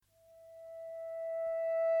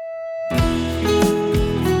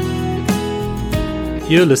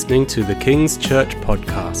You're listening to the King's Church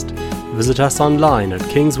podcast. Visit us online at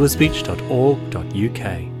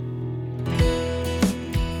kingswisbeach.org.uk.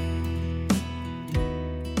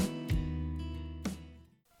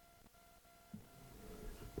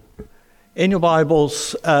 In your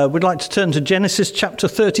Bibles, we'd like to turn to Genesis chapter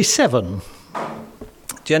 37.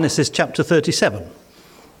 Genesis chapter 37.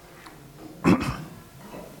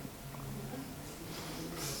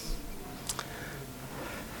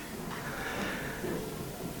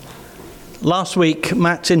 Last week,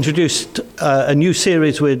 Matt introduced a new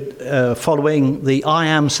series with following the I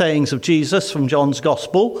Am sayings of Jesus from John's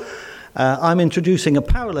Gospel. I'm introducing a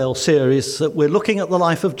parallel series that we're looking at the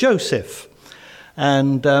life of Joseph.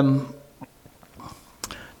 And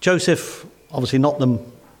Joseph, obviously not the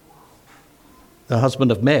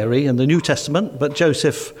husband of Mary in the New Testament, but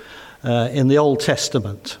Joseph in the Old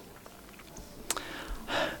Testament.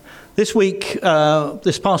 This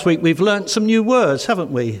past week, we've learnt some new words,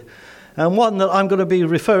 haven't we? And one that I'm going to be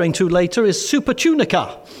referring to later is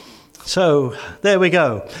supertunica. So there we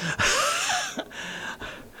go.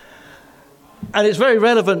 And it's very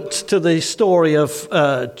relevant to the story of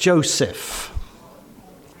Joseph.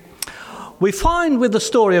 We find with the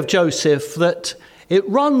story of Joseph that it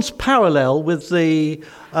runs parallel with the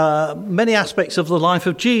many aspects of the life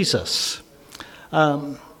of Jesus.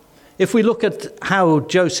 If we look at how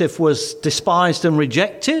Joseph was despised and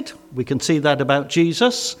rejected, we can see that about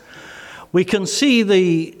Jesus. We can see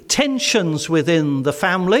the tensions within the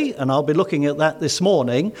family, and I'll be looking at that this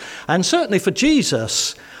morning. And certainly for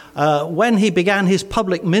Jesus, when he began his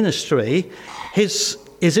public ministry, his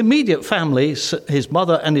immediate family, his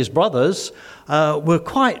mother and his brothers, were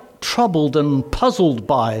quite troubled and puzzled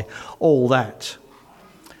by all that.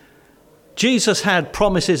 Jesus had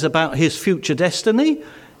promises about his future destiny.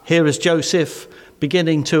 Here is Joseph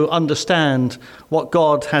beginning to understand what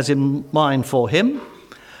God has in mind for him.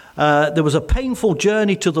 There was a painful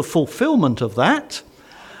journey to the fulfillment of that.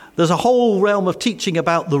 There's a whole realm of teaching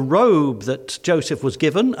about the robe that Joseph was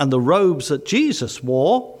given and the robes that Jesus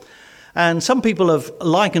wore. And some people have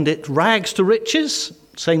likened it rags to riches,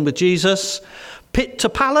 same with Jesus. Pit to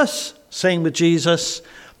palace, same with Jesus.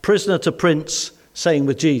 Prisoner to prince, same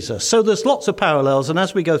with Jesus. So there's lots of parallels, and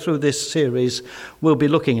as we go through this series, we'll be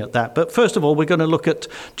looking at that. But first of all, we're going to look at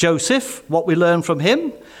Joseph, what we learn from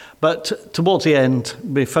him. But towards the end,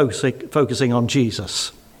 we're focusing on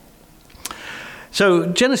Jesus. So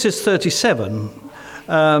Genesis 37,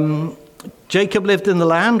 Jacob lived in the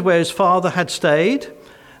land where his father had stayed.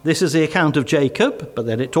 This is the account of Jacob, but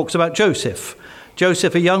then it talks about Joseph.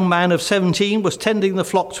 Joseph, a young man of 17, was tending the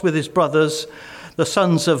flocks with his brothers, the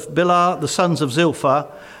sons of Bilhah, the sons of Zilpah,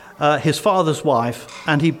 his father's wife,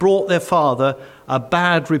 and he brought their father a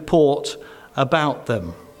bad report about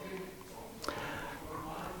them.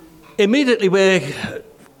 Immediately we're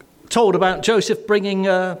told about Joseph bringing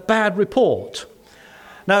a bad report.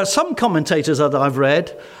 Now, some commentators that I've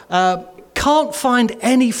read can't find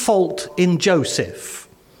any fault in Joseph.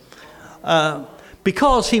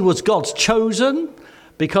 Because he was God's chosen,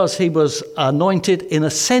 because he was anointed in a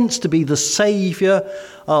sense to be the saviour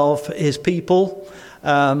of his people,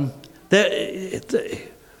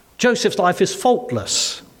 Joseph's life is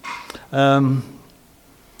faultless.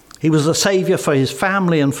 He was a saviour for his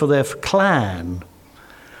family and for their clan.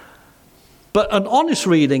 But an honest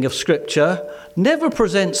reading of Scripture never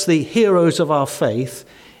presents the heroes of our faith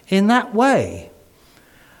in that way.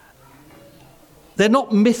 They're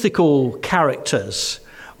not mythical characters,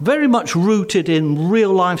 very much rooted in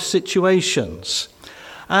real-life situations.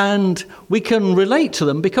 And we can relate to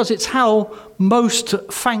them because it's how most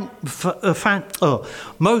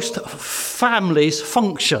families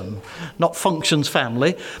function. Not functions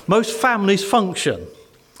family. Most families function.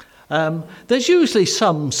 There's usually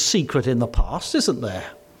some secret in the past, isn't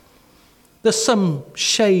there? There's some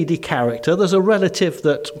shady character. There's a relative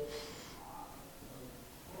that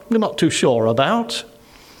we're not too sure about.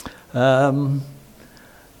 Some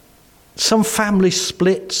family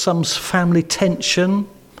split, some family tension.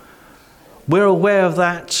 We're aware of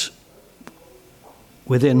that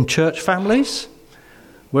within church families.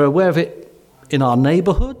 We're aware of it in our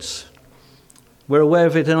neighbourhoods. We're aware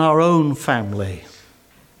of it in our own family.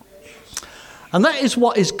 And that is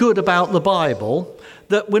what is good about the Bible,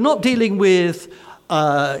 that we're not dealing with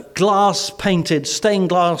glass-painted, stained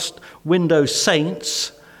glass window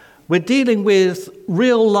saints. We're dealing with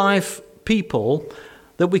real-life people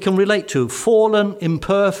that we can relate to, fallen,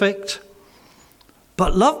 imperfect,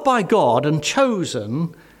 but loved by God and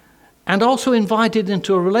chosen, and also invited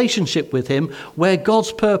into a relationship with him where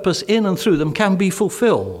God's purpose in and through them can be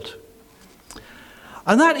fulfilled.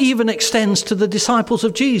 And that even extends to the disciples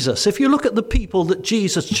of Jesus. If you look at the people that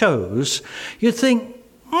Jesus chose, you'd think,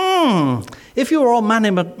 if you were on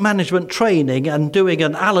management training and doing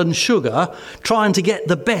an Alan Sugar, trying to get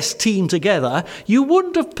the best team together, you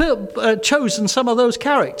wouldn't have chosen some of those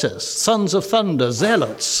characters. Sons of Thunder,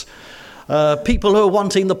 zealots, people who are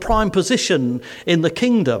wanting the prime position in the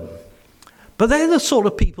kingdom. But they're the sort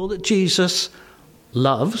of people that Jesus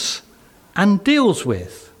loves and deals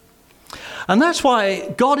with. And that's why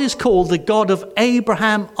God is called the God of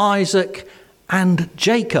Abraham, Isaac, and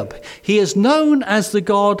Jacob. He is known as the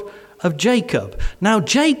God of Jacob. Now,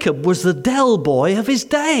 Jacob was the Del boy of his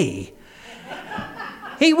day.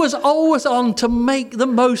 He was always on to make the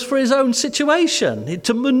most for his own situation,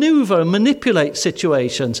 to maneuver and manipulate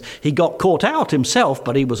situations. He got caught out himself,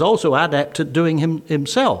 but he was also adept at doing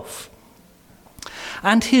himself.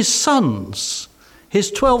 And his sons, his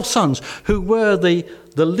 12 sons, who were the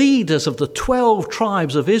leaders of the 12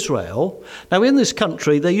 tribes of Israel. Now, in this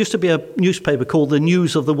country, there used to be a newspaper called the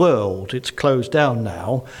News of the World. It's closed down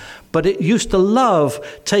now. But it used to love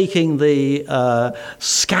taking the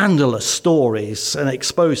scandalous stories and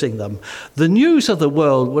exposing them. The News of the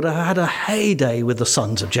World would have had a heyday with the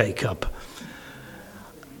sons of Jacob,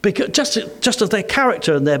 because just of their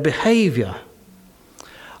character and their behavior.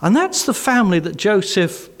 And that's the family that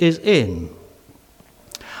Joseph is in.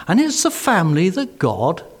 And it's the family that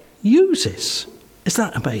God uses.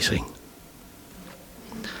 Isn't that amazing?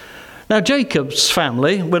 Now, Jacob's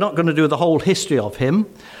family, we're not going to do the whole history of him.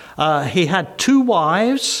 He had 2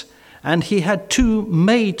 wives and he had 2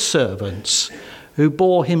 maidservants who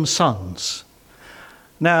bore him sons.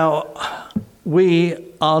 Now, we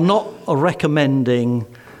are not recommending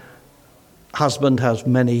husband has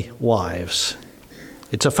many wives.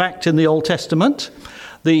 It's a fact in the Old Testament.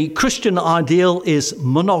 The Christian ideal is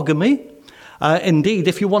monogamy. Indeed,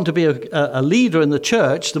 if you want to be a leader in the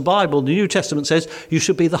church, the Bible, the New Testament says you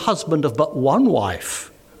should be the husband of but 1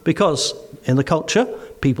 wife. Because in the culture,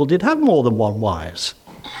 people did have more than 1 wife.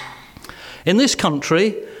 In this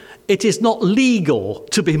country, it is not legal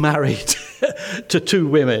to be married to 2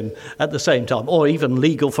 women at the same time, or even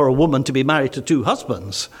legal for a woman to be married to 2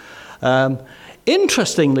 husbands.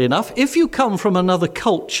 Interestingly enough, if you come from another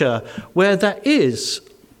culture where that is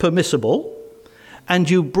permissible and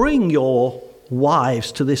you bring your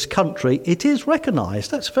wives to this country, it is recognised.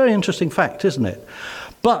 That's a very interesting fact, isn't it?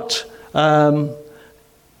 But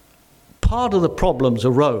part of the problems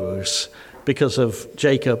arose because of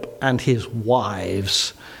Jacob and his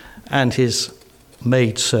wives and his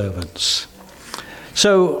maidservants.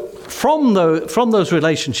 So from those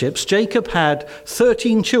relationships, Jacob had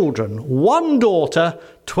 13 children, 1 daughter,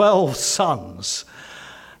 12 sons.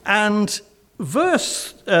 And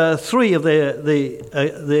verse 3 of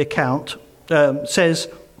the account says,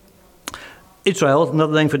 Israel,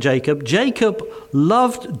 another name for Jacob, Jacob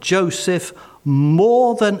loved Joseph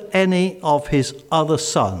more than any of his other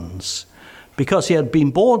sons, because he had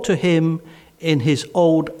been born to him in his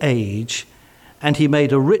old age, and he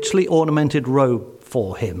made a richly ornamented robe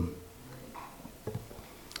for him.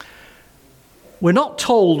 We're not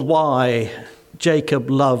told why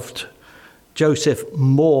Jacob loved Joseph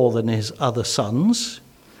more than his other sons.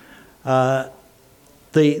 The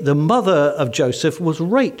mother of Joseph was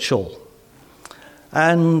Rachel,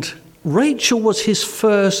 and Rachel was his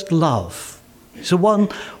first love. So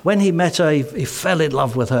when he met her, he fell in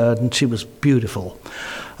love with her, and she was beautiful.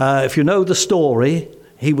 If you know the story,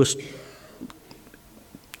 he was,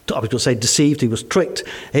 I was going to say deceived, he was tricked.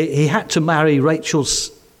 He had to marry Rachel's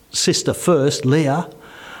sister first, Leah,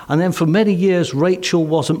 and then for many years Rachel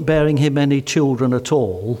wasn't bearing him any children at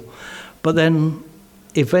all. But then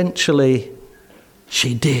eventually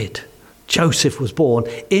she did. Joseph was born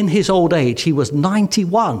in his old age. He was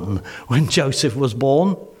 91 when Joseph was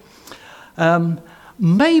born.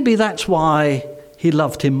 Maybe that's why he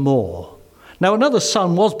loved him more. Now, another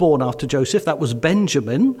son was born after Joseph. That was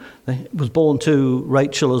Benjamin. He was born to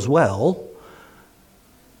Rachel as well.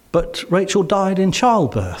 But Rachel died in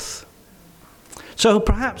childbirth. So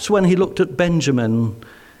perhaps when he looked at Benjamin,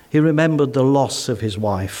 he remembered the loss of his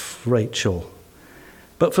wife, Rachel.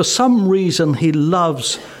 But for some reason, he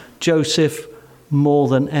loves Joseph more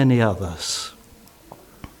than any others.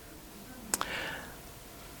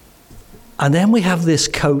 And then we have this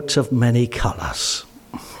coat of many colours.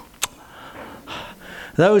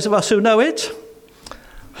 Those of us who know it,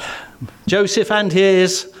 Joseph and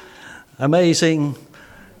his amazing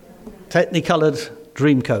Technicolour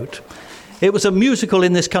dream coat. It was a musical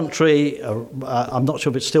in this country. I'm not sure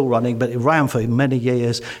if it's still running, but it ran for many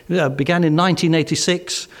years. It began in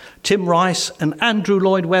 1986. Tim Rice and Andrew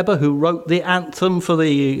Lloyd Webber, who wrote the anthem for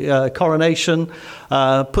the coronation,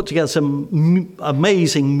 put together some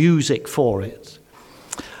amazing music for it.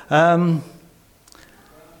 But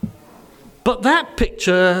that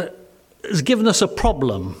picture has given us a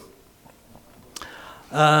problem.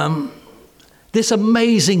 This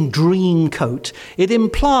amazing dream coat, it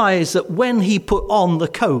implies that when he put on the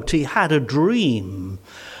coat, he had a dream.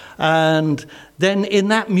 And then in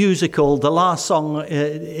that musical, the last song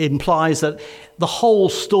implies that the whole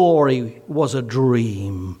story was a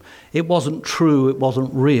dream. It wasn't true, it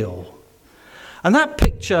wasn't real. And that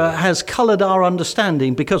picture has coloured our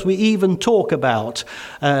understanding, because we even talk about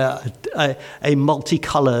a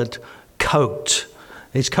multicoloured coat,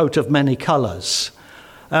 his coat of many colours.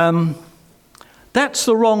 That's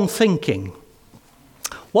the wrong thinking.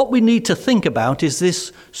 What we need to think about is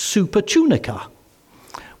this super tunica,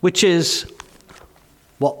 which is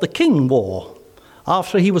what the king wore.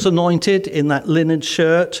 After he was anointed in that linen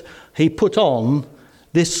shirt, he put on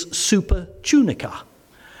this super tunica,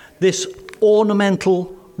 this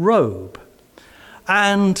ornamental robe.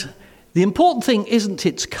 And the important thing isn't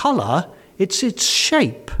its colour, it's its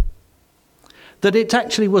shape. That it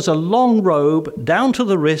actually was a long robe down to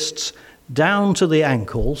the wrists, down to the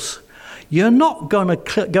ankles. You're not going to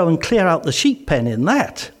go and clear out the sheep pen in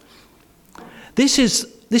that. This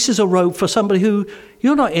is a robe for somebody who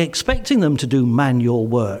you're not expecting them to do manual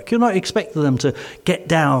work. You're not expecting them to get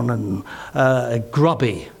down and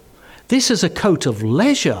grubby. This is a coat of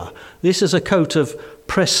leisure. This is a coat of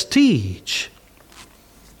prestige.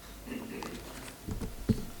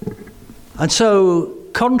 And so,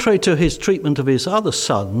 contrary to his treatment of his other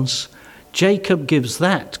sons, Jacob gives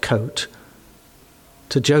that coat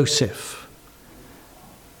to Joseph.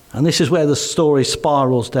 And this is where the story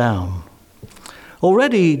spirals down.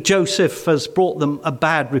 Already Joseph has brought them a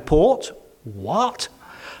bad report. What?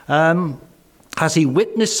 Has he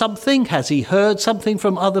witnessed something? Has he heard something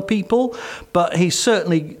from other people? But he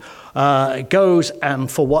certainly goes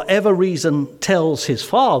and, for whatever reason, tells his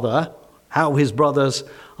father how his brothers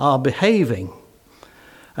are behaving.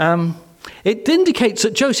 It indicates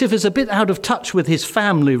that Joseph is a bit out of touch with his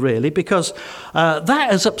family, really, because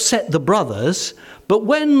that has upset the brothers. But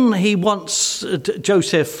when he wants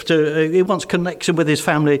he wants connection with his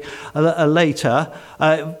family later,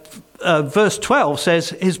 verse 12 says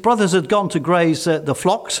his brothers had gone to graze the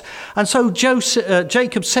flocks, and so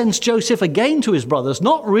Jacob sends Joseph again to his brothers,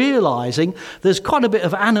 not realizing there's quite a bit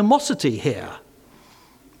of animosity here.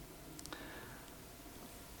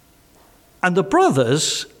 And the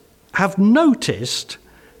brothers have noticed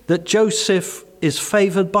that Joseph is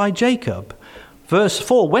favored by Jacob. Verse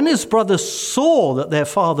 4, when his brothers saw that their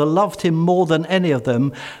father loved him more than any of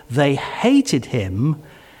them, they hated him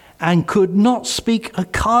and could not speak a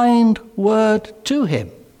kind word to him.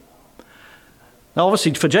 Now,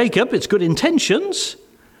 obviously, for Jacob, it's good intentions,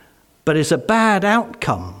 but it's a bad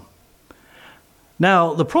outcome.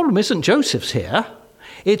 Now, the problem isn't Joseph's here.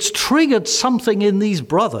 It's triggered something in these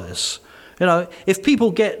brothers. You know, if people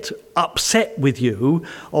get upset with you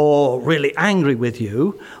or really angry with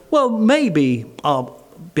you, well, maybe our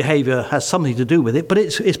behaviour has something to do with it, but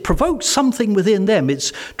it's provoked something within them.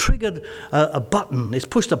 It's triggered a button. It's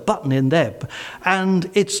pushed a button in them. And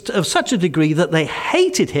it's of such a degree that they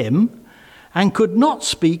hated him and could not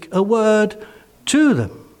speak a word to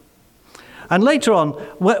them. And later on,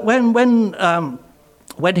 when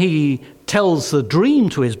he tells the dream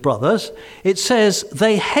to his brothers, it says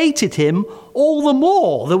they hated him all the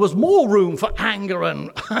more. There was more room for anger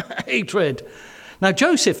and hatred. Now,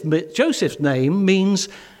 Joseph's name means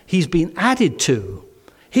he's been added to.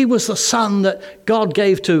 He was the son that God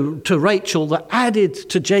gave to Rachel that added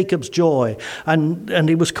to Jacob's joy. And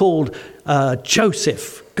he was called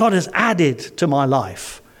Joseph. God has added to my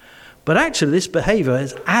life. But actually, this behavior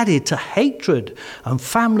has added to hatred and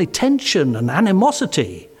family tension and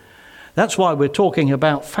animosity. That's why we're talking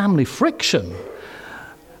about family friction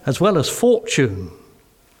as well as fortune.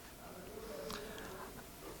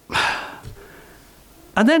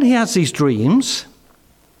 And then he has these dreams,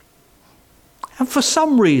 and for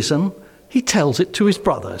some reason, he tells it to his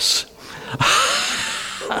brothers.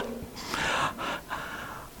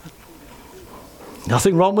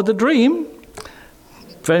 Nothing wrong with the dream.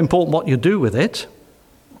 Very important what you do with it.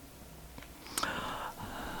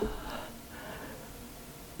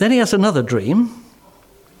 Then he has another dream.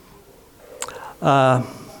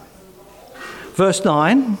 Verse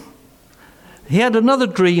 9, he had another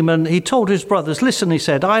dream, and he told his brothers, listen, he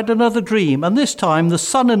said, I had another dream, and this time the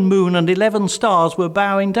sun and moon and 11 stars were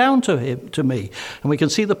bowing down to me. And we can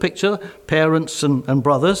see the picture, parents and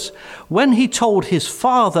brothers. When he told his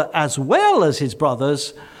father as well as his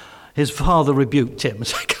brothers, his father rebuked him and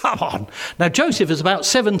said, come on. Now, Joseph is about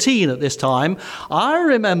 17 at this time. I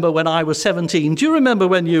remember when I was 17. Do you remember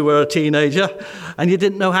when you were a teenager and you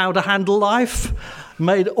didn't know how to handle life?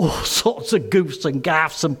 Made all sorts of goofs and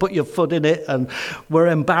gaffes and put your foot in it and were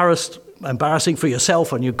embarrassing for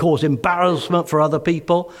yourself, and you caused embarrassment for other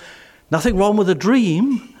people. Nothing wrong with a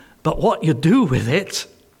dream, but what you do with it.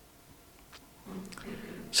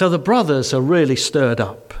 So the brothers are really stirred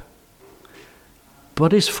up.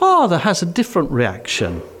 But his father has a different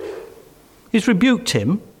reaction. He's rebuked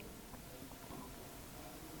him.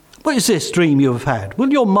 What is this dream you have had?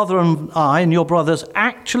 Will your mother and I and your brothers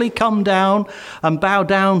actually come down and bow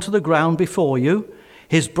down to the ground before you?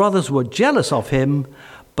 His brothers were jealous of him,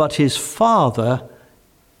 but his father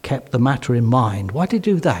kept the matter in mind. Why did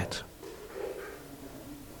he do that?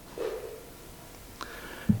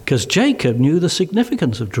 Because Jacob knew the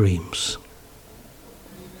significance of dreams.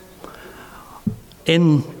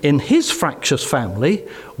 In his fractious family,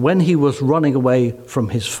 when he was running away from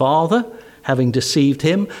his father, having deceived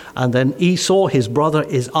him, and then Esau, his brother,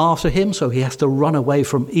 is after him, so he has to run away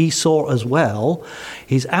from Esau as well.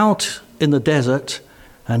 He's out in the desert,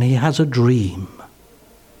 and he has a dream.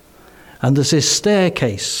 And there's this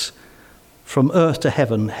staircase from earth to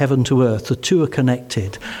heaven, heaven to earth. The two are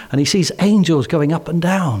connected. And he sees angels going up and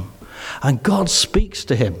down, and God speaks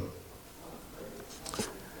to him.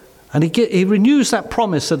 And he renews that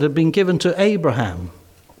promise that had been given to Abraham,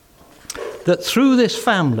 that through this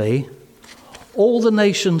family, all the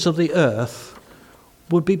nations of the earth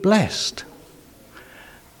would be blessed.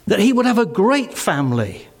 That he would have a great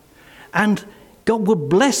family, and God would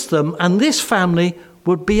bless them, and this family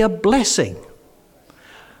would be a blessing.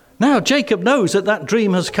 Now Jacob knows that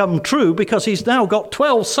dream has come true because he's now got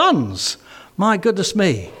 12 sons. My goodness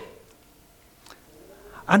me.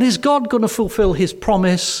 And is God going to fulfill his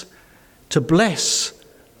promise to bless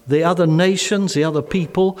the other nations, the other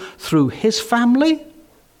people, through his family?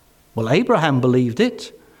 Well, Abraham believed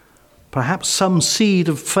it. Perhaps some seed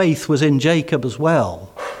of faith was in Jacob as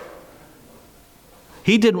well.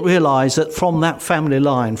 He didn't realize that from that family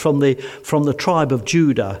line, from the tribe of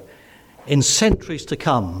Judah, in centuries to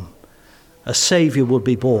come, a Saviour would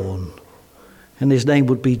be born, and his name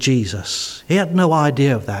would be Jesus. He had no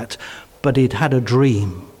idea of that, but he'd had a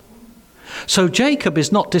dream. So Jacob is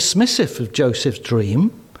not dismissive of Joseph's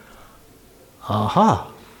dream. Aha,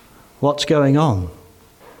 what's going on?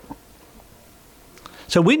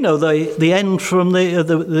 So we know the end from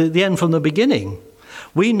the end from the beginning.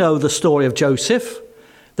 We know the story of Joseph,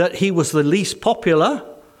 that he was the least popular,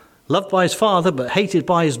 loved by his father but hated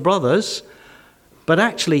by his brothers. But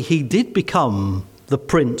actually he did become the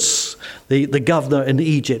prince, the governor in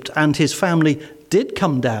Egypt, and his family did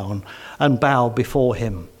come down and bow before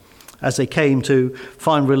him as they came to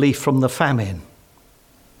find relief from the famine.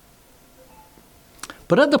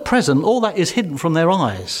 But at the present, all that is hidden from their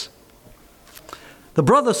eyes. The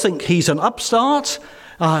brothers think he's an upstart.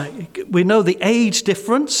 We know the age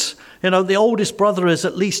difference. The oldest brother is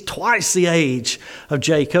at least twice the age of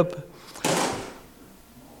Jacob.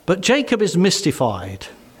 But Jacob is mystified.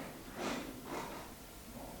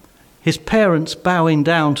 His parents bowing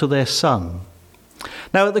down to their son.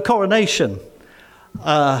 Now at the coronation,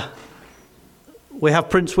 we have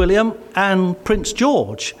Prince William and Prince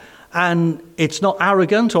George. And it's not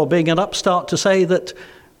arrogant or being an upstart to say that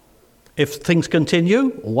if things continue,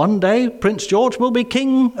 one day Prince George will be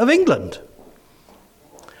King of England.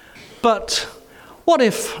 But what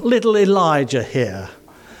if little Elijah here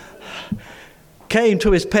came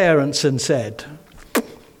to his parents and said,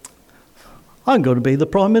 I'm going to be the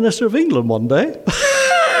Prime Minister of England one day?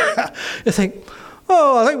 You think,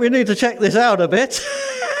 I think we need to check this out a bit.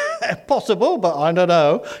 Possible, but I don't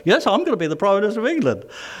know. Yes, I'm going to be the Prime Minister of England.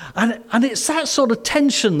 And it's that sort of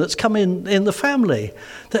tension that's come in the family.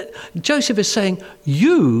 That Joseph is saying,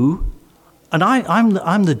 you, and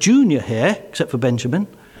I'm the junior here, except for Benjamin,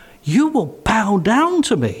 you will bow down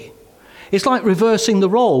to me. It's like reversing the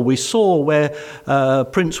role. We saw where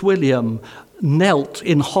Prince William knelt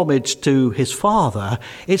in homage to his father.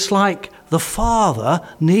 It's like the father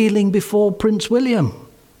kneeling before Prince William.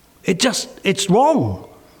 It's wrong.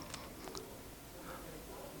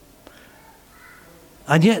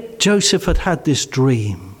 And yet Joseph had this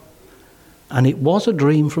dream, and it was a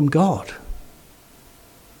dream from God.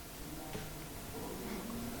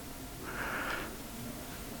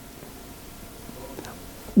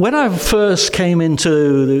 When I first came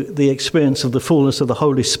into the experience of the fullness of the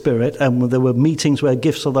Holy Spirit, and there were meetings where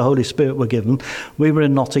gifts of the Holy Spirit were given, we were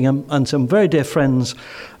in Nottingham, and some very dear friends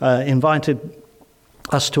invited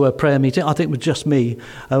us to a prayer meeting. I think it was just me.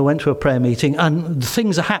 I went to a prayer meeting, and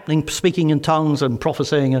things are happening, speaking in tongues and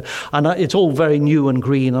prophesying, and it's all very new and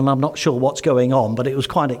green, and I'm not sure what's going on, but it was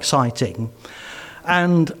quite exciting.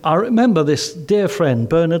 And I remember this dear friend,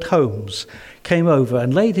 Bernard Holmes, came over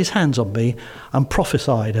and laid his hands on me and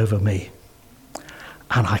prophesied over me.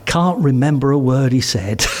 And I can't remember a word he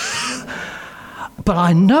said. But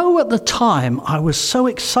I know at the time I was so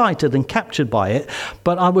excited and captured by it,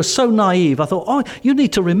 but I was so naive. I thought, oh, you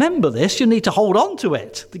need to remember this. You need to hold on to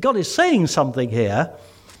it. God is saying something here.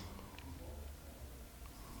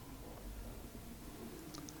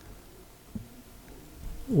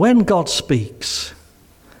 When God speaks,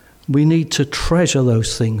 we need to treasure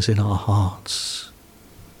those things in our hearts.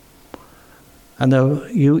 And though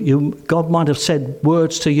God might have said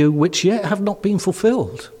words to you which yet have not been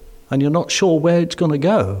fulfilled, and you're not sure where it's going to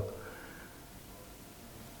go.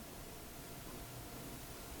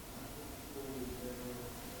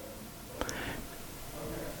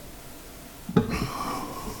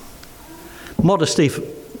 Modesty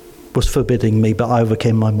was forbidding me, but I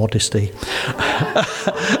overcame my modesty.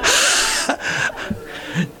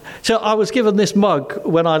 So I was given this mug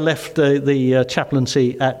when I left the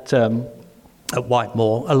chaplaincy at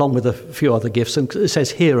Whitemoor, along with a few other gifts, and it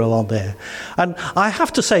says hero on there. And I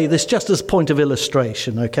have to say this just as a point of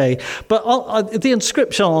illustration, okay? But the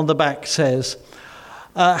inscription on the back says,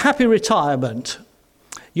 happy retirement.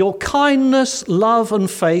 Your kindness, love and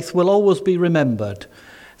faith will always be remembered.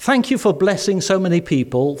 Thank you for blessing so many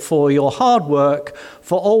people, for your hard work,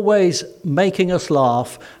 for always making us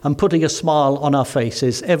laugh and putting a smile on our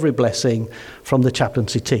faces. Every blessing from the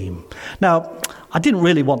chaplaincy team. Now, I didn't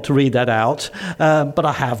really want to read that out, but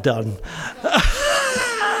I have done.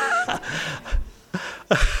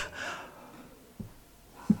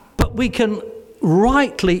 But we can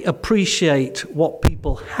rightly appreciate what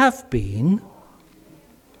people have been.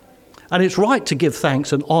 And it's right to give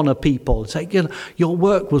thanks and honour people. Say, you know, your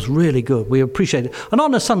work was really good. We appreciate it. And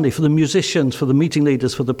on a Sunday, for the musicians, for the meeting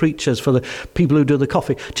leaders, for the preachers, for the people who do the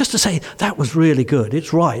coffee, just to say, that was really good.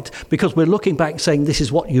 It's right, because we're looking back saying, this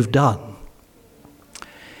is what you've done.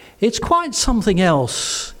 It's quite something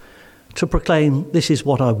else to proclaim, this is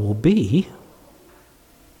what I will be.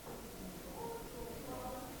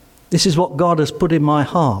 This is what God has put in my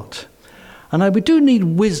heart. And we do need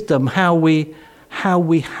wisdom how we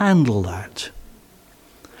handle that.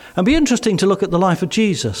 And be interesting to look at the life of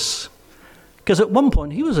Jesus. Because at one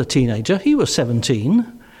point he was a teenager, he was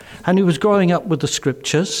 17, and he was growing up with the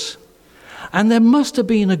scriptures. And there must have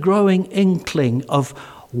been a growing inkling of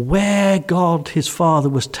where God, his Father,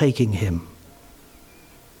 was taking him.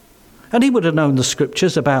 And he would have known the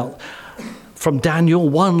scriptures about, from Daniel,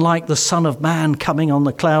 one like the Son of Man coming on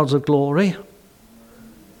the clouds of glory.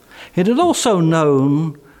 He had also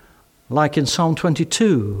known, like in Psalm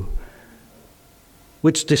 22,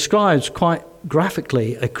 which describes quite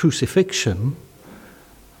graphically a crucifixion,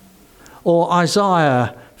 or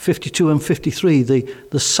Isaiah 52 and 53,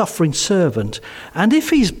 the suffering servant. And if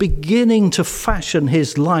he's beginning to fashion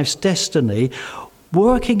his life's destiny,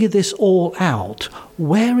 working this all out,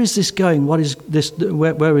 where is this going? What is this?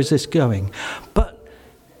 Where is this going? But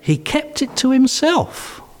he kept it to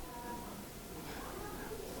himself.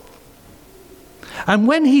 And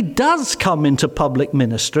when he does come into public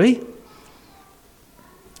ministry,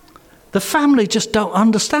 the family just don't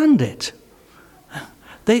understand it.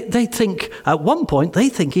 They think, at one point, they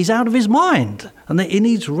think he's out of his mind and that he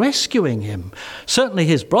needs rescuing him. Certainly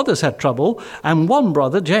his brothers had trouble, and one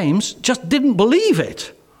brother, James, just didn't believe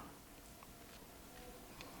it.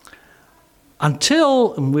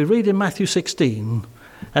 Until, and we read in Matthew 16,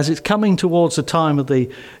 as it's coming towards the time of the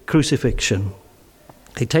crucifixion,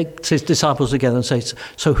 he takes his disciples together and says,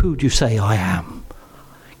 so who do you say I am?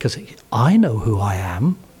 Because I know who I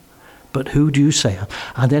am, but who do you say?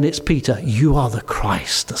 And then it's Peter, you are the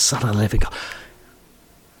Christ, the Son of the living God.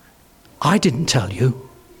 I didn't tell you.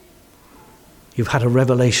 You've had a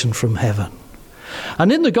revelation from heaven.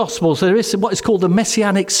 And in the Gospels, there is what is called the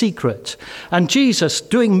Messianic secret. And Jesus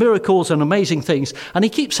doing miracles and amazing things. And he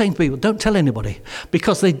keeps saying to people, don't tell anybody.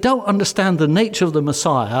 Because they don't understand the nature of the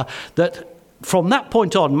Messiah, that from that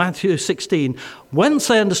point on, Matthew 16, once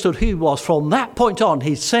they understood who he was, from that point on,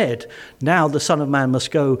 he said, now the Son of Man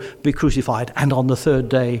must go be crucified and on the third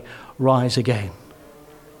day rise again.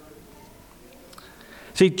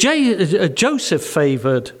 See, Joseph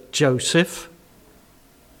favoured Joseph,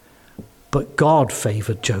 but God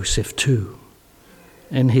favoured Joseph too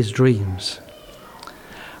in his dreams.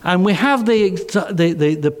 And we have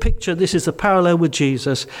the picture, this is the parallel with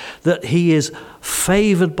Jesus, that he is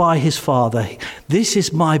favoured by his Father. This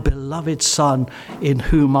is my beloved Son in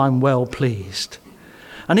whom I'm well pleased.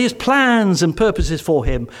 And he has plans and purposes for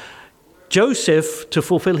him. Joseph, to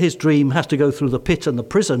fulfill his dream, has to go through the pit and the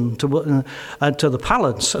prison to the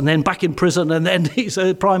palace, and then back in prison, and then he's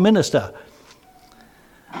a prime minister.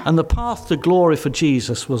 And the path to glory for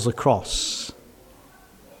Jesus was the cross.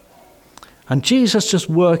 And Jesus just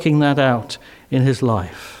working that out in his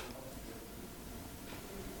life.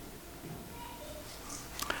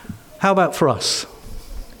 How about for us?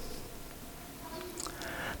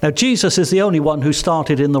 Now, Jesus is the only one who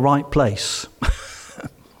started in the right place.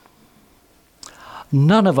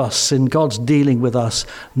 None of us, in God's dealing with us,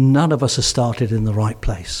 none of us have started in the right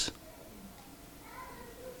place.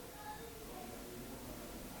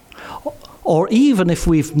 Or even if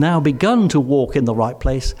we've now begun to walk in the right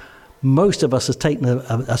place, most of us have taken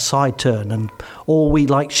a side turn, and all we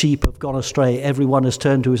like sheep have gone astray. Everyone has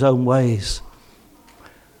turned to his own ways.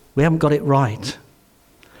 We haven't got it right.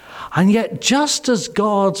 And yet, just as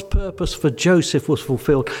God's purpose for Joseph was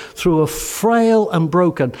fulfilled through a frail and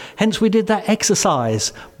broken, hence we did that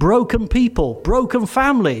exercise, broken people, broken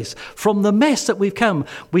families, from the mess that we've come.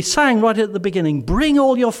 We sang right at the beginning, bring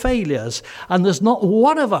all your failures, and there's not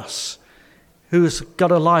one of us who's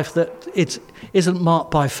got a life that it isn't marked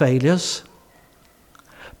by failures.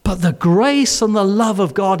 But the grace and the love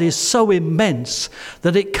of God is so immense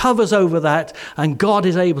that it covers over that, and God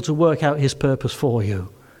is able to work out his purpose for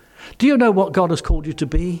you. Do you know what God has called you to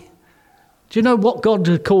be? Do you know what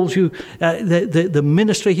God calls you, the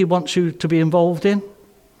ministry he wants you to be involved in?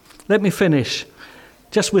 Let me finish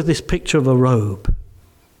just with this picture of a robe.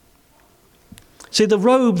 See, the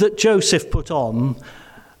robe that Joseph put on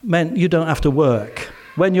meant you don't have to work.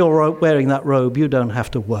 When you're wearing that robe, you don't have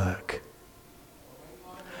to work.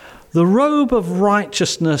 The robe of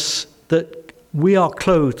righteousness that we are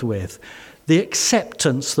clothed with, the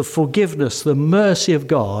acceptance, the forgiveness, the mercy of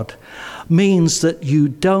God, means that you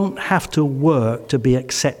don't have to work to be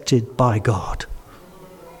accepted by God.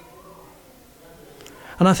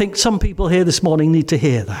 And I think some people here this morning need to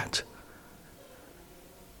hear that.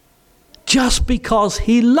 Just because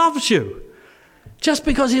he loves you, just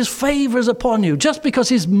because his favour is upon you, just because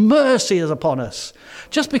his mercy is upon us,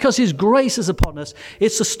 just because his grace is upon us.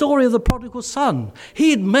 It's the story of the prodigal son.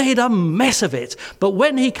 He'd made a mess of it, but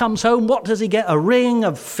when he comes home, what does he get? A ring,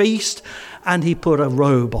 a feast, and he put a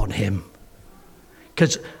robe on him.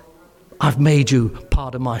 Because I've made you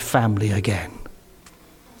part of my family again.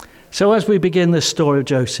 So as we begin this story of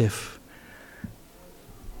Joseph,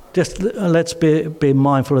 just let's be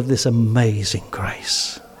mindful of this amazing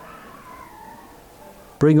grace.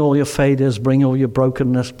 Bring all your failures, bring all your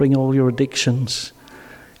brokenness, bring all your addictions.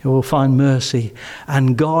 You will find mercy.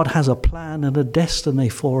 And God has a plan and a destiny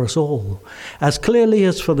for us all. As clearly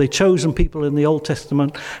as for the chosen people in the Old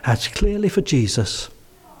Testament, as clearly for Jesus.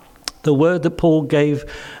 The word that Paul gave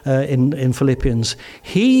in Philippians,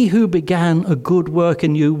 he who began a good work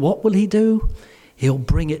in you, what will he do? He'll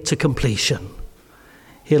bring it to completion.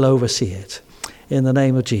 He'll oversee it. In the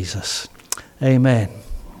name of Jesus. Amen.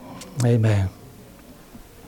 Amen.